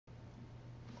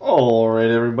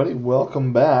Alright everybody,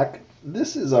 welcome back.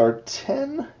 This is our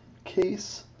 10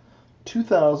 case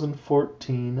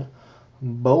 2014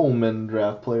 Bowman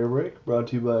draft player break brought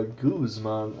to you by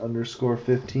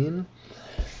Guzman_15.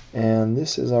 And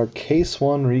this is our case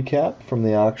 1 recap from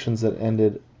the auctions that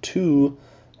ended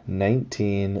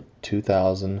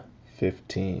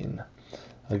 2/19/2015.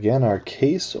 Again, our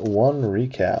case 1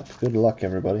 recap. Good luck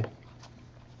everybody.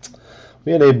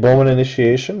 We had a Bowman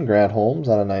initiation, Grant Holmes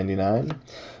out of 99.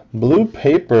 Blue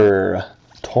paper,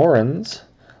 Torrens,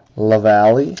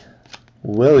 LaValle,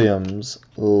 Williams,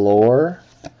 Lore,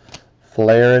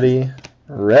 Flaherty,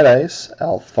 Red Ice,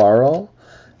 Alfaro,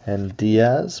 and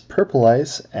Diaz. Purple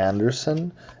Ice,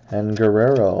 Anderson, and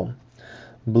Guerrero.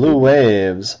 Blue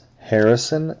waves,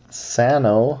 Harrison,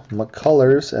 Sano,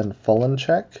 McCullers, and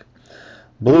Fulenchek.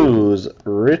 Blues,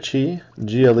 Richie,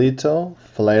 Giolito,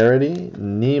 Flaherty,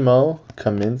 Nemo,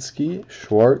 Kaminsky,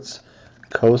 Schwartz,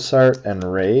 Cosart, and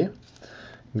Ray.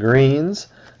 Greens,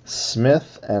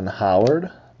 Smith and Howard.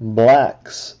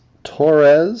 Blacks,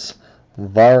 Torres,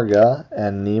 Varga,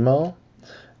 and Nemo.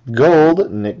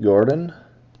 Gold, Nick Gordon.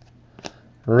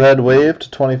 Red wave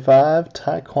to 25,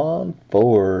 Taekwon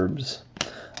Forbes.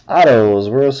 Autos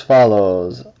were as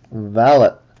follows: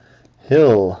 Valet,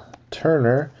 Hill,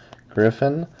 Turner,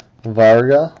 Griffin,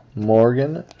 Varga,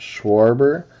 Morgan,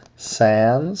 Schwarber,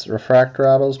 Sands. Refractor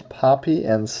autos, Poppy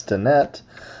and Stinnett.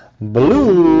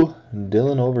 Blue,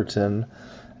 Dylan Overton.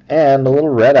 And a little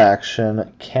red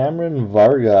action, Cameron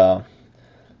Varga.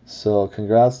 So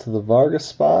congrats to the Varga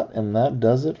spot, and that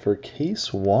does it for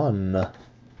case 1.